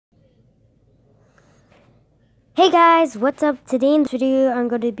Hey guys, what's up? Today in this video I'm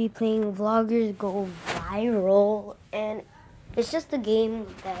going to be playing Vloggers Go Viral, and it's just a game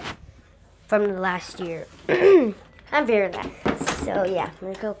that from the last year. I'm very relaxed. So yeah, I'm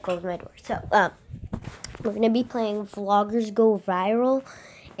going to go close my door. So we're going to be playing Vloggers Go Viral.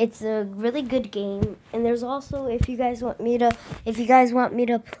 It's a really good game, and there's also if you guys want me to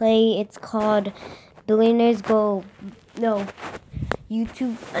play, it's called Billionaires Go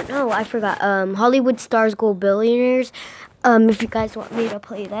YouTube. No, I forgot. Hollywood Stars Go Billionaires. If you guys want me to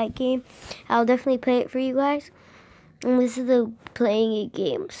play that game, I'll definitely play it for you guys. And this is the playing a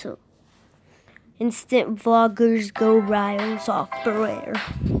game. So, Instant Vloggers Go Viral software.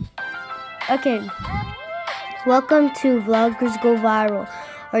 Okay. Welcome to Vloggers Go Viral.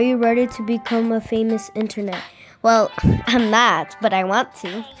 Are you ready to become a famous internet? Well, I'm not, but I want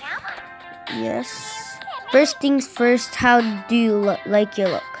to. Yes. First things first, how do you like your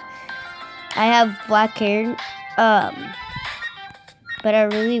look? I have black hair, but I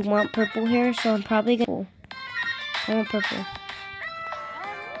really want purple hair, so I'm probably gonna. I want purple.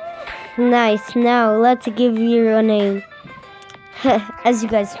 Nice. Now let's give you a name. As you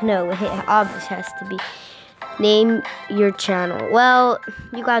guys know, it obviously has to be. Name your channel. Well,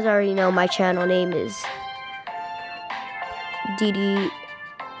 you guys already know my channel name is DD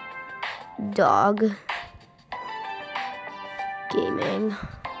Dog Gaming.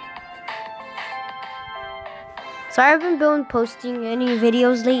 Sorry, I haven't been posting any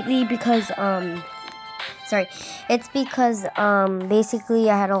videos lately because it's because basically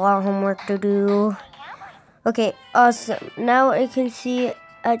I had a lot of homework to do. Okay, awesome. Now I can see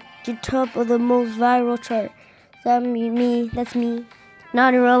at the top of the most viral chart. That's me.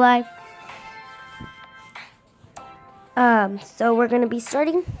 Not in real life. So we're gonna be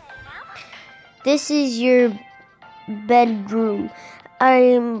starting. This is your bedroom.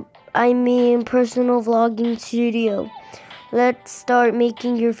 I'm in personal vlogging studio. Let's start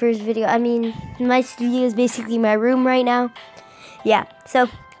making your first video. My studio is basically my room right now. Yeah, so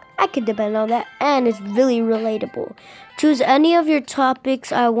I could depend on that, and it's really relatable. Choose any of your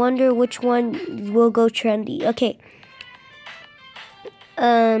topics. I wonder which one will go trendy. Okay.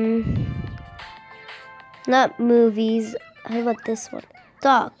 Not movies. How about this one?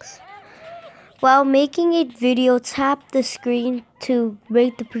 Dogs. While making a video, tap the screen to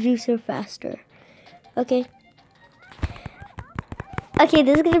rate the producer faster. Okay. Okay,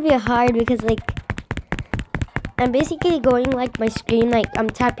 this is gonna be hard because I'm basically going my screen, I'm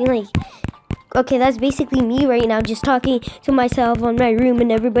tapping okay, that's basically me right now, just talking to myself on my room,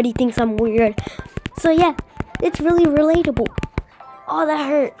 and everybody thinks I'm weird. So yeah, it's really relatable. Oh, that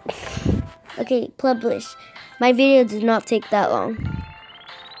hurt. Okay, publish. My video does not take that long.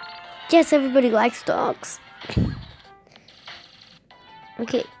 Yes, everybody likes dogs.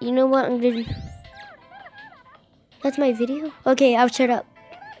 Okay, you know what? That's my video? Okay, I'll shut up.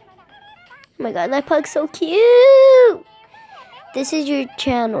 Oh my god, that pug's so cute! This is your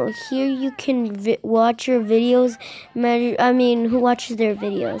channel. Here you can watch your videos. Who watches their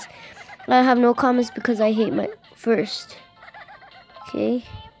videos? I have no comments because I hate my first. Okay.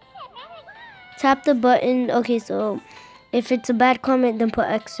 Tap the button. Okay, so if it's a bad comment, then put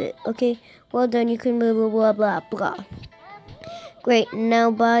exit. Okay. Well done. You can blah, blah, blah, blah, blah. Great.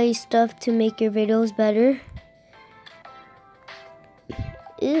 Now buy stuff to make your videos better.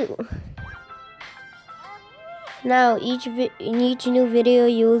 Ew. Now, in each new video,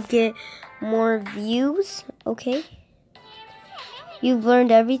 you'll get more views. Okay. You've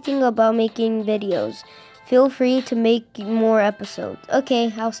learned everything about making videos. Feel free to make more episodes.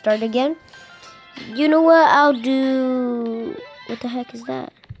 Okay, I'll start again. You know what I'll do? What the heck is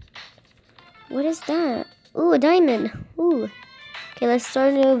that? What is that? Ooh, a diamond. Ooh. Okay, let's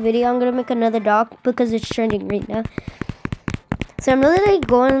start a new video. I'm gonna make another dog because it's trending right now. So I'm really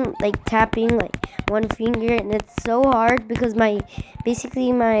going tapping one finger, and it's so hard because my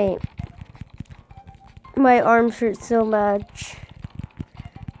arms hurt so much.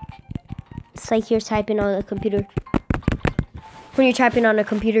 It's like you're typing on a computer. When you're typing on a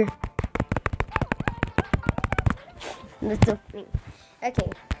computer. That's so funny. Okay.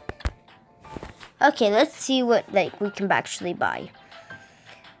 Okay, let's see what we can actually buy.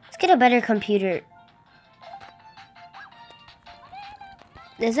 Let's get a better computer.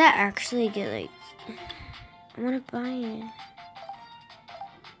 Does that actually get I wanna buy it.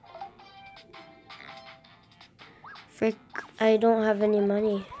 Frick, I don't have any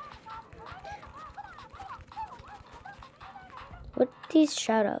money. What are these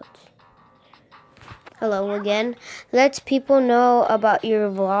shoutouts? Hello again. Let people know about your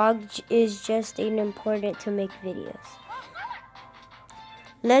vlog is just important to make videos.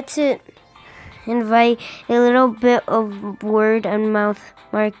 invite a little bit of word and mouth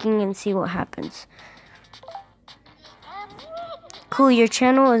marking and see what happens. Cool, your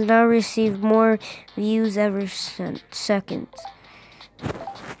channel has now received more views ever since seconds.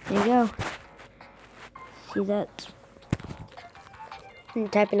 There you go. See that? I'm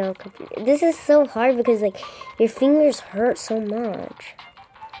typing on computer. This is so hard because like your fingers hurt so much.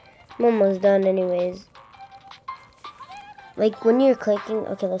 I'm almost done anyways. Like when you're clicking,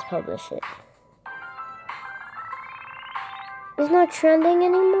 okay, let's publish it. It's not trending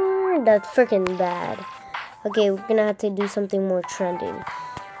anymore? That's freaking bad. Okay, we're gonna have to do something more trending.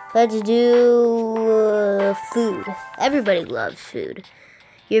 Let's do food. Everybody loves food.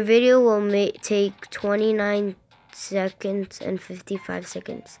 Your video will take 29 seconds and 55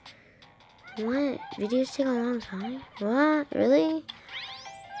 seconds. What? Videos take a long time? What? Really?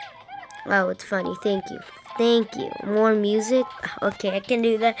 Oh, it's funny. Thank you. Thank you. More music? Okay, I can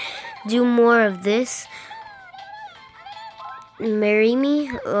do that. Do more of this. Marry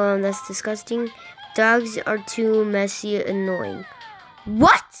me? That's disgusting. Dogs are too messy and annoying.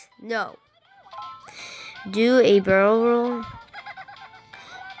 What? No. Do a barrel roll.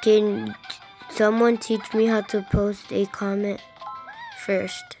 Can someone teach me how to post a comment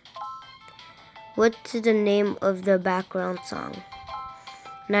first? What's the name of the background song?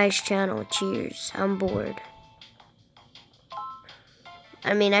 Nice channel. Cheers. I'm bored.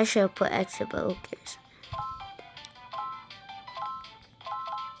 I mean, I should have put extra, but who cares?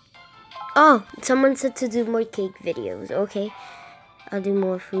 Oh, someone said to do more cake videos. Okay. I'll do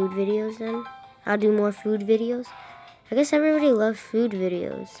more food videos then. I'll do more food videos. I guess everybody loves food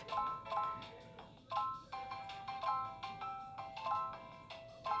videos.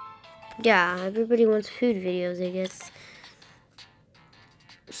 Yeah, everybody wants food videos, I guess.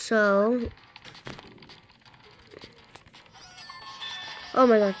 So, oh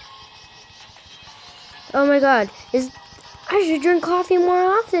my god. Oh my god. I should drink coffee more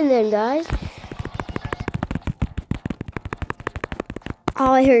often then, guys.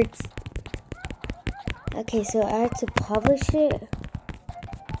 Oh, it hurts. Okay, so I have to publish it.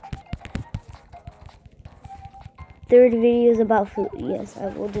 Third video is about food. Yes, I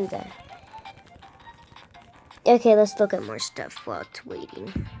will do that. Okay, let's look at more stuff while it's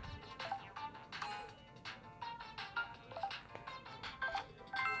waiting.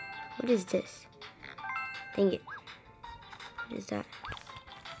 What is this? Dang it. What is that?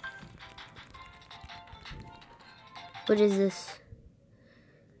 What is this?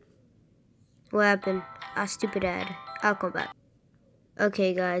 What happened? Ah, stupid ad. I'll come back.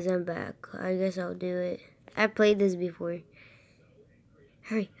 Okay, guys, I'm back. I guess I'll do it. I played this before.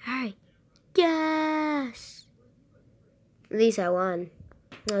 Hurry, hurry. Yes! At least I won.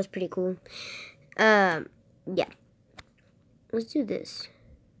 That was pretty cool. Yeah. Let's do this.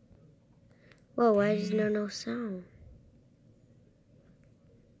 Whoa, why is there no sound?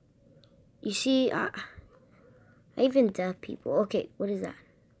 You see, I even deaf people. Okay, what is that?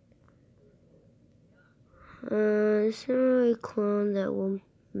 It's a clone that will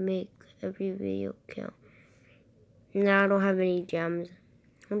make every video count. No, I don't have any gems.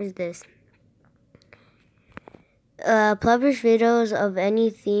 What is this? Publish videos of any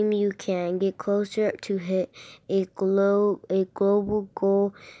theme you can. Get closer to hit a global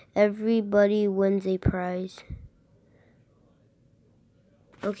goal. Everybody wins a prize.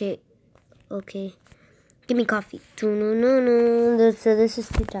 Okay. Give me coffee. So this is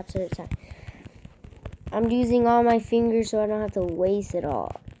 2 taps at a time. I'm using all my fingers so I don't have to waste it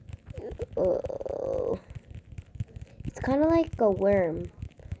all. It's kind of like a worm.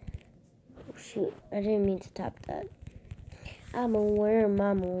 Oh, shoot, I didn't mean to tap that. I'm a worm,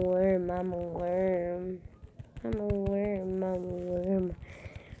 I'm a worm, I'm a worm. I'm a worm, I'm a worm.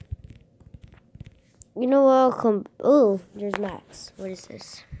 You know what? I'll come. Oh, there's Max. What is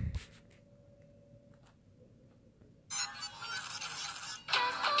this?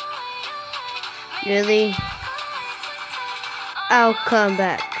 Really? I'll come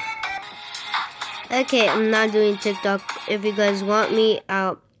back. Okay, I'm not doing TikTok. If you guys want me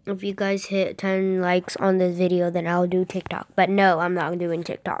out, if you guys hit 10 likes on this video, then I'll do TikTok. But no, I'm not doing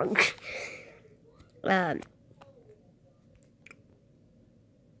TikTok. My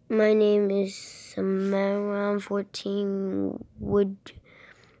name is Samara. I'm 14.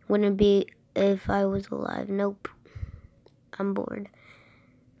 Wouldn't be if I was alive. Nope. I'm bored.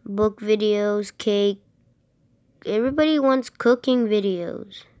 Book videos, cake. Everybody wants cooking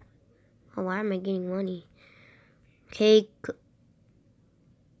videos. Oh, why am I getting money? Cake.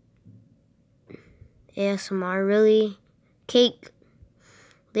 ASMR, really? Cake.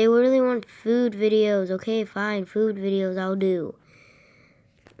 They really want food videos. Okay, fine. Food videos I'll do.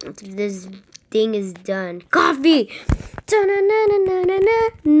 This thing is done. Coffee!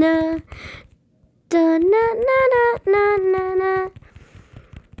 Da-na-na-na-na-na-na. Da-na-na-na-na-na-na.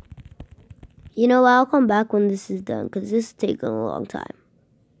 You know, I'll come back when this is done, because this is taking a long time.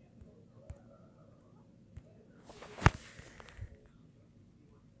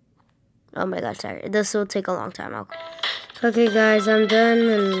 Oh my god, sorry. This will take a long time. Okay, guys, I'm done,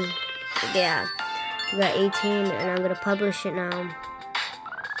 and yeah, we got 18, and I'm gonna publish it now.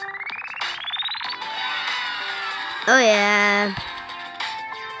 Oh yeah.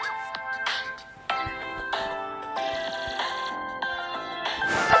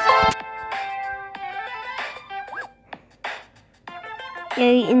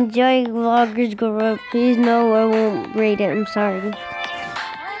 Yeah, enjoy Vloggers Grow Up. Please no, I won't rate it. I'm sorry.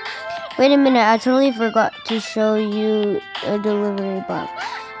 Wait a minute, I totally forgot to show you a delivery box.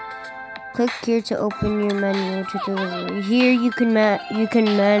 Click here to open your menu to delivery. Here you can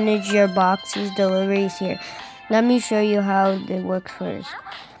manage your boxes deliveries here. Let me show you how it works first.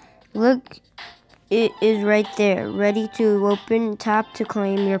 Look, it is right there, ready to open. Tap to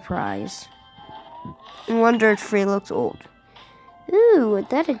claim your prize. No wonder it's free, looks old. Ooh, is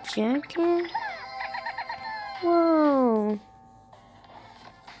that a jacket? Whoa.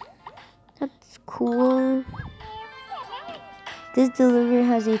 That's cool. This delivery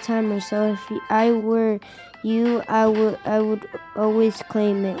has a timer, so if I were you, I would always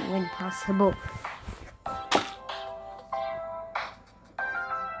claim it when possible.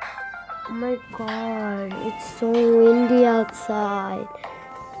 Oh my god, it's so windy outside.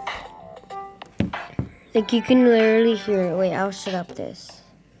 Like, you can literally hear it. Wait, I'll shut up this.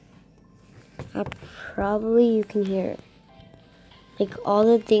 Probably you can hear it. Like, all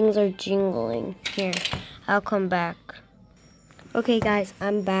the things are jingling. Here, I'll come back. Okay, guys,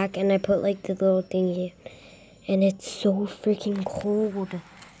 I'm back, and I put, like, the little thingy. And it's so freaking cold.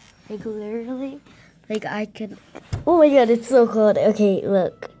 Like, literally, like, I could... Oh my god, it's so cold. Okay,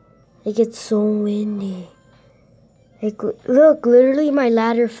 look. Like, it's so windy. Like, look, literally my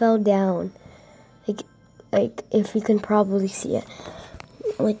ladder fell down. Like, if you can probably see it.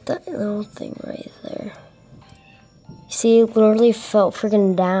 Like, that little thing right there. See, it literally fell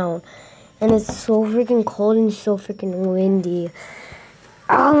freaking down. And it's so freaking cold and so freaking windy.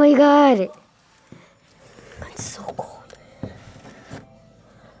 Oh my god. It's so cold.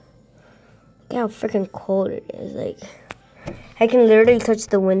 Look how freaking cold it is. Like, I can literally touch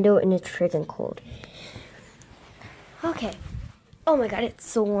the window and it's freaking cold. Okay. Oh my god, it's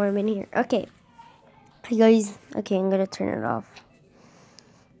so warm in here. Okay. Hey guys, okay, I'm gonna turn it off.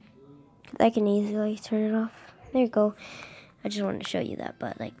 I can easily turn it off. There you go. I just wanted to show you that,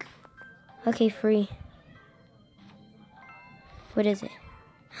 but like, okay, free. What is it?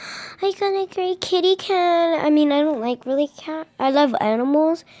 I got a great kitty cat. I mean, I don't like really cat. I love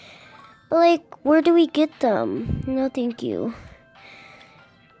animals, but like, where do we get them? No, thank you.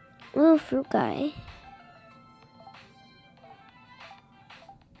 Ooh, fruit guy.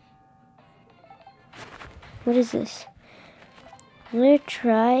 What is this? I'm gonna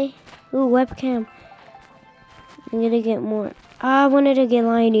try. Ooh, webcam. I'm gonna get more. I wanted to get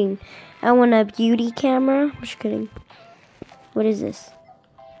lighting. I want a beauty camera. I'm just kidding. What is this?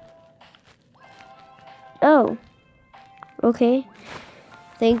 Oh. Okay.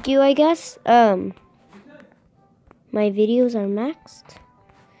 Thank you, I guess. My videos are maxed.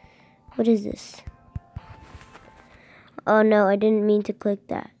 What is this? Oh no, I didn't mean to click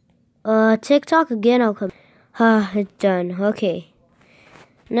that. TikTok again, I'll come. It's done. Okay.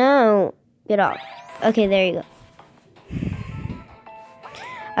 Now, get off. Okay, there you go.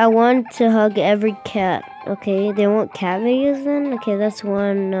 I want to hug every cat. Okay, they want cat videos then? Okay, that's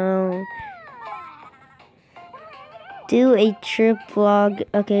one. No. Do a trip vlog.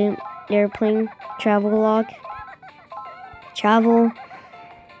 Okay, airplane travel vlog. Travel.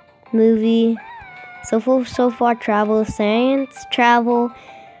 Movie. So far travel. Science travel.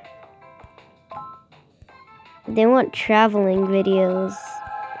 They want traveling videos.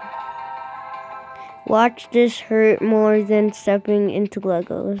 Watch this hurt more than stepping into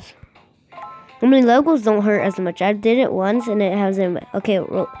Legos. I mean, Legos don't hurt as much. I did it once and it hasn't. Okay,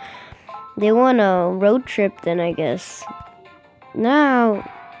 they want a road trip then, I guess. Now,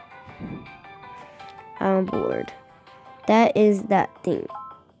 I'm bored. That is that thing.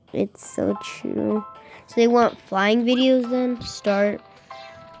 It's so true. So they want flying videos then? Start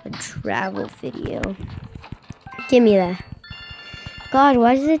a travel video. Give me that. God,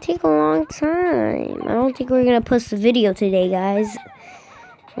 why does it take a long time? I don't think we're going to post the video today, guys.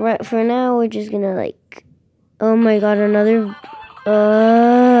 Right, for now, we're just going to, like... Oh, my God, another...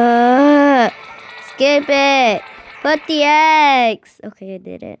 Skip it! Put the X! Okay, I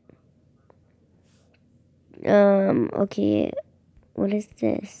did it. Okay. What is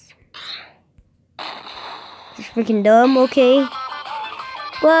this? It's freaking dumb, okay.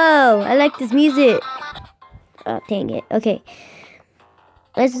 Whoa, I like this music. Oh, dang it. Okay.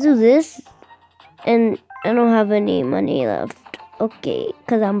 Let's do this. And I don't have any money left. Okay,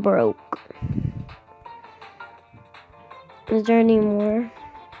 because I'm broke. Is there any more?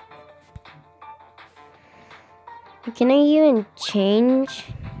 Can I even change?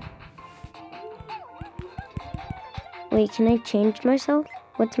 Wait, can I change myself?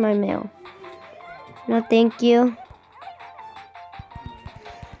 What's my mail? No, thank you.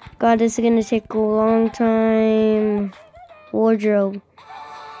 God, this is gonna take a long time. Wardrobe.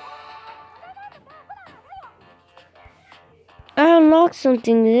 I unlocked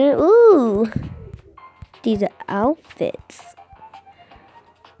something there. Ooh. These are outfits.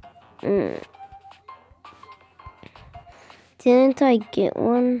 Didn't I get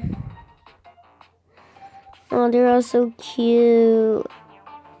one? Oh, they're all so cute.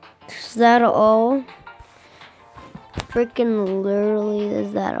 Is that all? Freaking literally,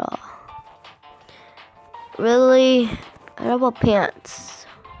 is that all? Really? How about pants?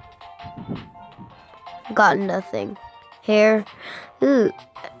 Got nothing. Hair? Ooh.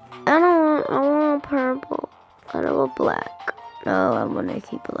 I want purple. I don't want black. No, I want to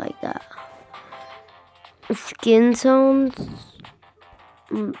keep it like that. Skin tones?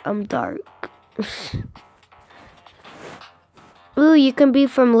 I'm dark. Ooh, you can be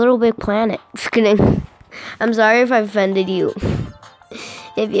from Little Big Planet. Just kidding. I'm sorry if I offended you.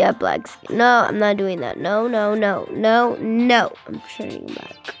 If you have black skin. No, I'm not doing that. No. I'm turning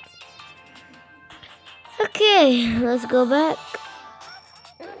back. Okay, let's go back.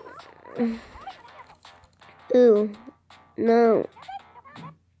 Ooh, no.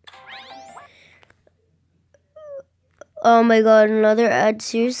 Oh my god, another ad.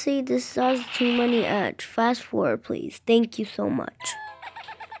 Seriously, this has too many ads. Fast forward, please. Thank you so much.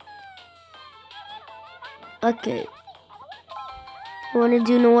 Okay. I want to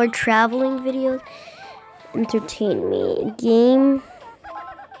do no more traveling videos. Entertain me. Game.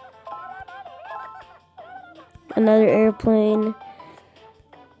 Another airplane.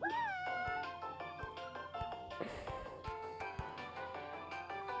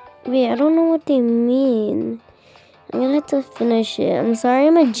 Wait, I don't know what they mean. I'm gonna have to finish it. I'm sorry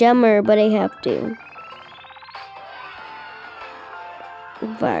I'm a gemmer, but I have to.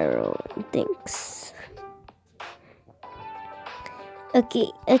 Viral. Thanks.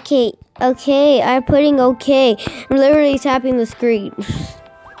 Okay. I'm putting okay. I'm literally tapping the screen.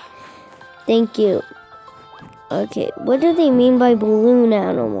 Thank you. Okay, what do they mean by balloon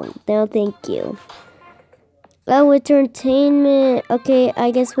animal? No, thank you. Oh, entertainment. Okay,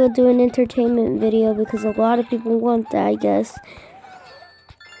 I guess we'll do an entertainment video because a lot of people want that, I guess.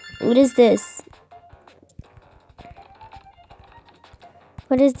 What is this?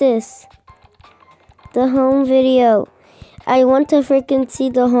 What is this? The home video. I want to freaking see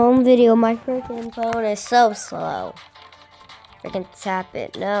the home video. My freaking phone is so slow. Freaking tap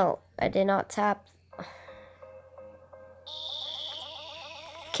it. No, I did not tap.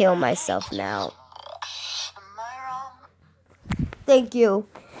 Kill myself now. Thank you.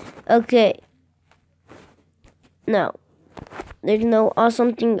 Okay. No. There's no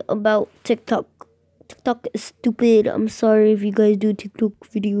awesome thing about TikTok. TikTok is stupid. I'm sorry if you guys do TikTok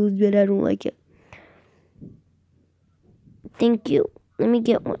videos, but I don't like it. Thank you. Let me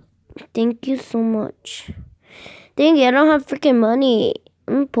get one. Thank you so much. Dang it, I don't have freaking money.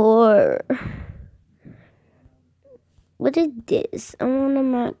 I'm poor. What is this? I want to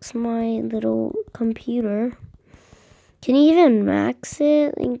max my little computer. Can you even max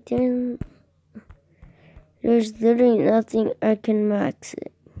it? Like there's literally nothing I can max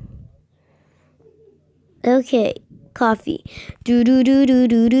it. Okay, coffee. Do do do do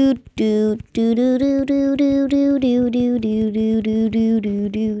do do do do do do do do do do do do do do do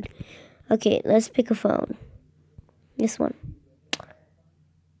do. Okay, let's pick a phone. This one.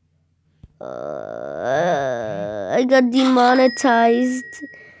 I got demonetized.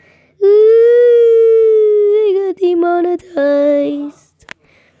 I got demonetized.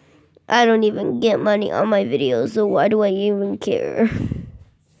 I don't even get money on my videos, so why do I even care?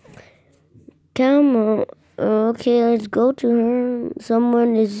 Come on. Okay, let's go to her.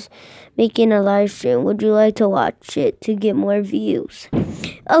 Someone is making a live stream. Would you like to watch it to get more views?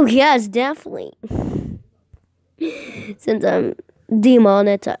 Oh, yes, definitely. Since I'm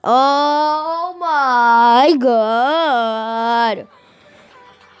demonetized. Oh my god.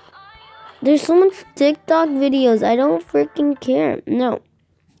 There's so much TikTok videos. I don't freaking care. No.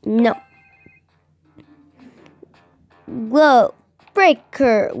 Whoa.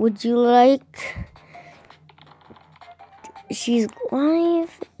 Breaker. Would you like she's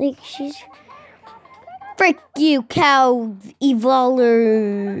live. Like, she's... Frick you, cow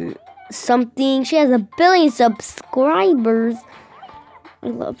evoler something. She has 1 billion subscribers. I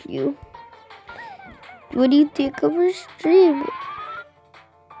love you. What do you think of her stream?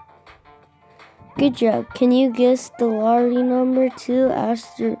 Good job. Can you guess the lottery number too?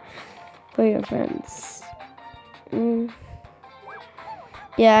 Ask for your friends.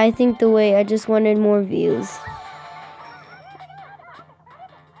 Yeah, I think the way I just wanted more views.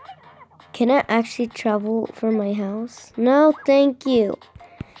 Can I actually travel from my house? No, thank you.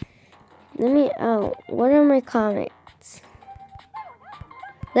 Let me out. What are my comics?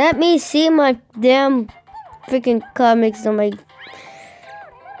 Let me see my damn freaking comics on my...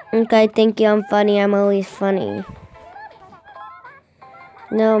 Okay, thank you. I'm funny. I'm always funny.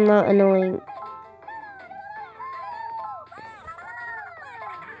 No, I'm not annoying.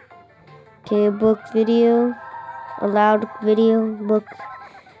 Okay, book video. Allowed video. Book.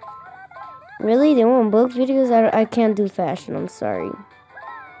 Really? They want book videos? I can't do fashion. I'm sorry.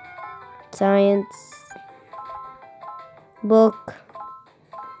 Science. Book.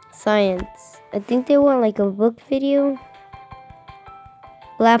 Science. I think they want like a book video.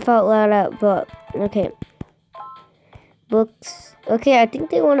 Laugh out loud at book. Okay. Books. Okay, I think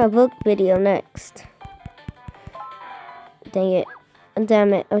they want a book video next. Dang it.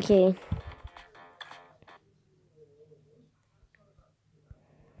 Damn it. Okay.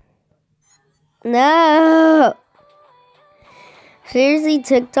 No! Seriously,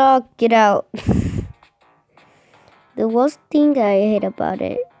 TikTok, get out. The worst thing I hate about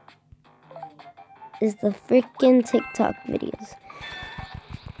it is the freaking TikTok videos.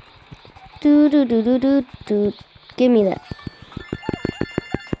 Do. Give me that.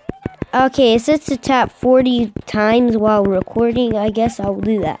 Okay, it says to tap 40 times while recording. I guess I'll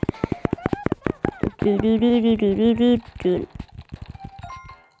do that. Do.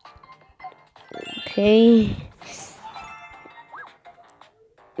 Okay.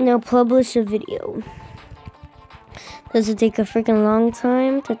 Now publish a video. Does it take a freaking long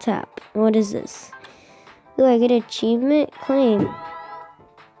time to tap? What is this? Ooh, I get achievement claim.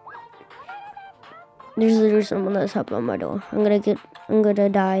 There's literally someone that's up on my door. I'm gonna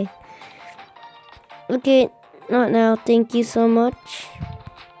die. Okay, not now. Thank you so much.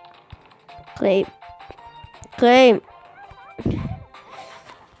 Claim.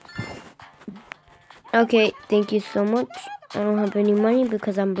 Okay, thank you so much. I don't have any money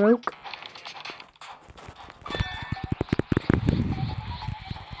because I'm broke.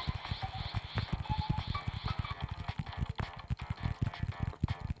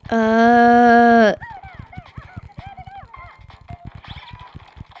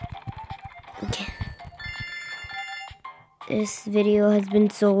 Okay. This video has been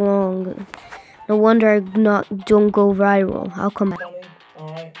so long. No wonder I don't go viral. I'll come back.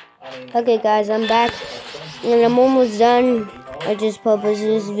 Okay guys, I'm back and I'm almost done. I just published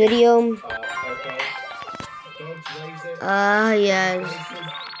this video. Yes.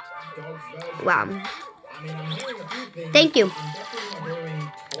 Wow. Thank you.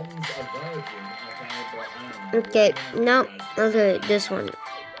 Okay, no. Okay, this one.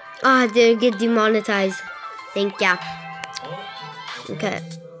 I didn't get demonetized. Thank ya. Okay.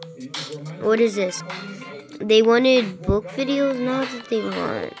 What is this? They wanted book videos? Not that they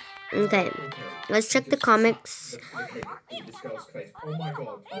want. Okay. Let's check the comics.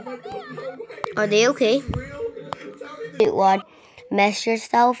 Are they okay? What? Mess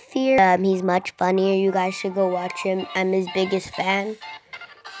Yourself here. He's much funnier. You guys should go watch him. I'm his biggest fan.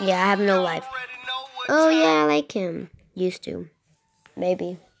 Yeah, I have no life. Oh yeah, I like him. Used to.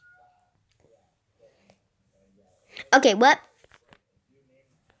 Maybe. Okay, what?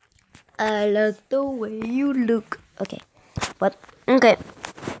 I love the way you look. Okay. What? Okay.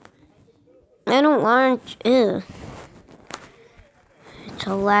 I don't want... Ew. It's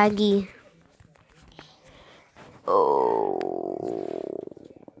so laggy. Oh.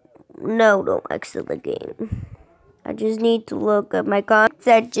 No, don't exit the game. I just need to look at my comment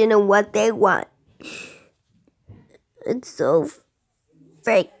section and what they want. It's so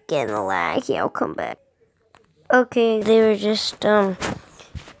freaking laggy. I'll come back. Okay, they were just,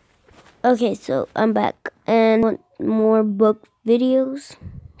 Okay, so I'm back. And want more book videos.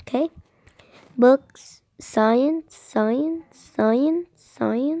 Okay. Books. Science.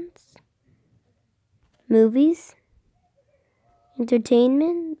 Movies.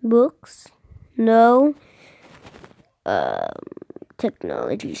 Entertainment. Books. No.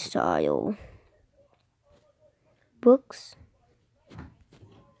 Technology style. Books.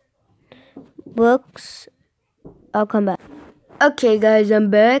 I'll come back. Okay guys, I'm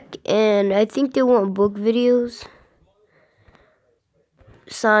back and I think they want book videos.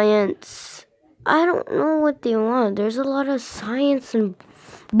 science. I don't know what they want. There's a lot of science and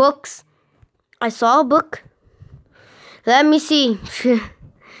books. I saw a book. Let me see.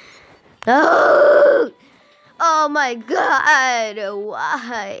 Oh my god.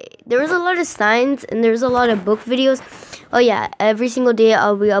 Why? There was a lot of science and there's a lot of book videos. Oh yeah, every single day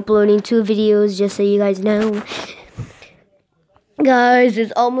I'll be uploading 2 videos just so you guys know. Guys,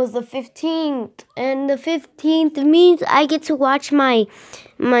 it's almost the 15th, and the 15th means I get to watch my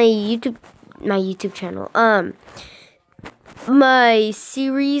YouTube channel. My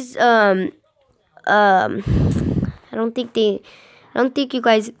series. I don't think you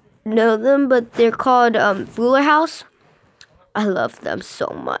guys know them, but they're called Fuller House. I love them so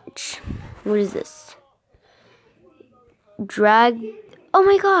much. What is this? Oh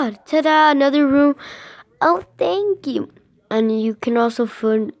my god! Ta-da! Another room. Oh, thank you. And you can also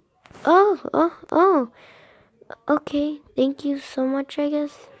find. Oh. Okay, thank you so much. I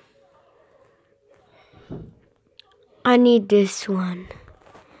guess I need this one.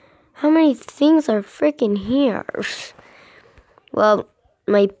 How many things are freaking here? Well,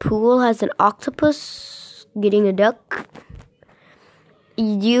 my pool has an octopus getting a duck.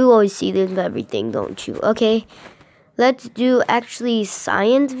 You always see this in everything, don't you? Okay, let's do actually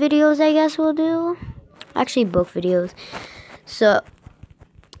science videos, I guess we'll do. Actually, book videos. So,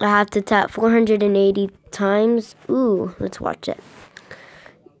 I have to tap 480 times. Ooh, let's watch it.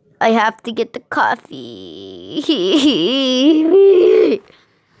 I have to get the coffee.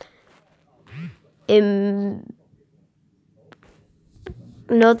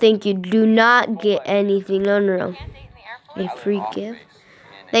 No, thank you. Do not get anything. No. A free gift?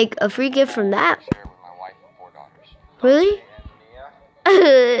 Like, a free gift from that? Really?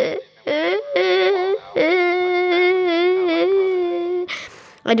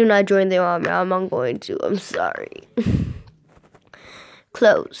 I do not join the army. I'm not going to. I'm sorry.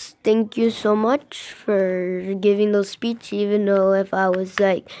 Close. Thank you so much for giving those speech, even though if I was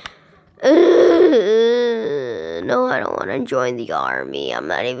like, no, I don't want to join the army. I'm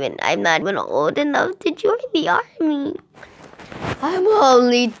not even old enough to join the army. I'm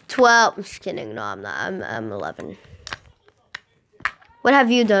only 12. I'm just kidding. No, I'm not. I'm 11. What have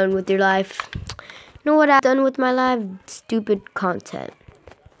you done with your life? You know what I've done with my life? Stupid content.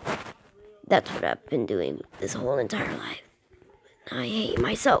 That's what I've been doing this whole entire life. I hate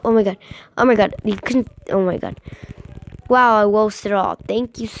myself. Oh my god. You can. Oh my god. Wow, I roasted it all.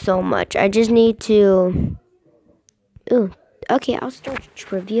 Thank you so much. I just need to. Ooh. Okay, I'll start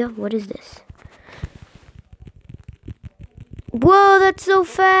trivia. What is this? Whoa, that's so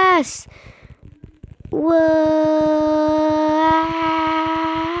fast. Whoa.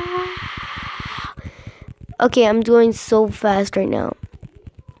 Okay, I'm doing so fast right now.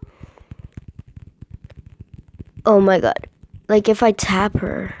 Oh my god. Like if I tap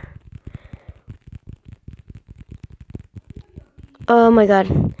her. Oh my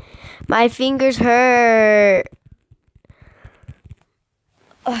god. My fingers hurt.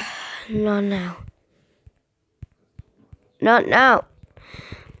 Not now. Not now.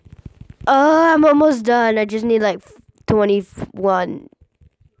 Oh, I'm almost done. I just need like 21.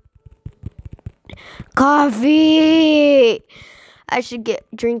 Coffee! I should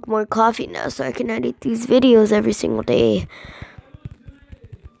drink more coffee now so I can edit these videos every single day.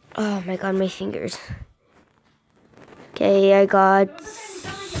 Oh my god, my fingers. Okay, I got...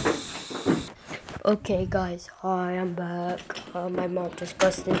 Okay, guys. Hi, I'm back. My mom just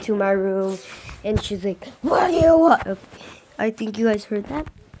busted into my room and she's like, what do you want? Okay, I think you guys heard that.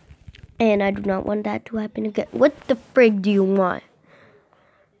 And I do not want that to happen again. What the frig do you want?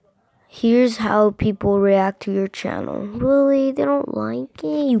 Here's how people react to your channel. Really? They don't like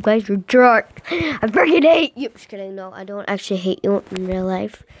it? You guys are jerks. I freaking hate you. Just kidding. No, I don't actually hate you in real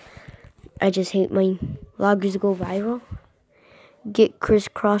life. I just hate my vloggers go viral. Get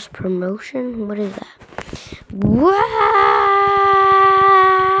crisscross promotion? What is that? Wow!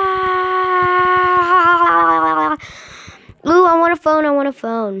 Ooh, I want a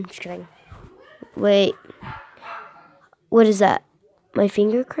phone. Just kidding. Wait. What is that? My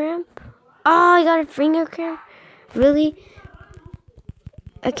finger cramp? Oh, I got a finger cramp? Really?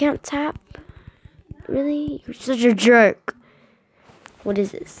 I can't tap? Really? You're such a jerk. What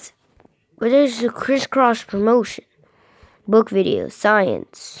is this? What is the crisscross promotion? Book videos,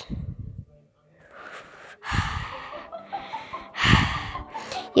 science.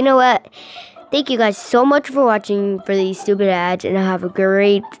 You know what? Thank you guys so much for watching for these stupid ads, and have a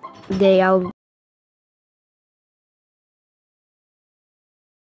great day. I'll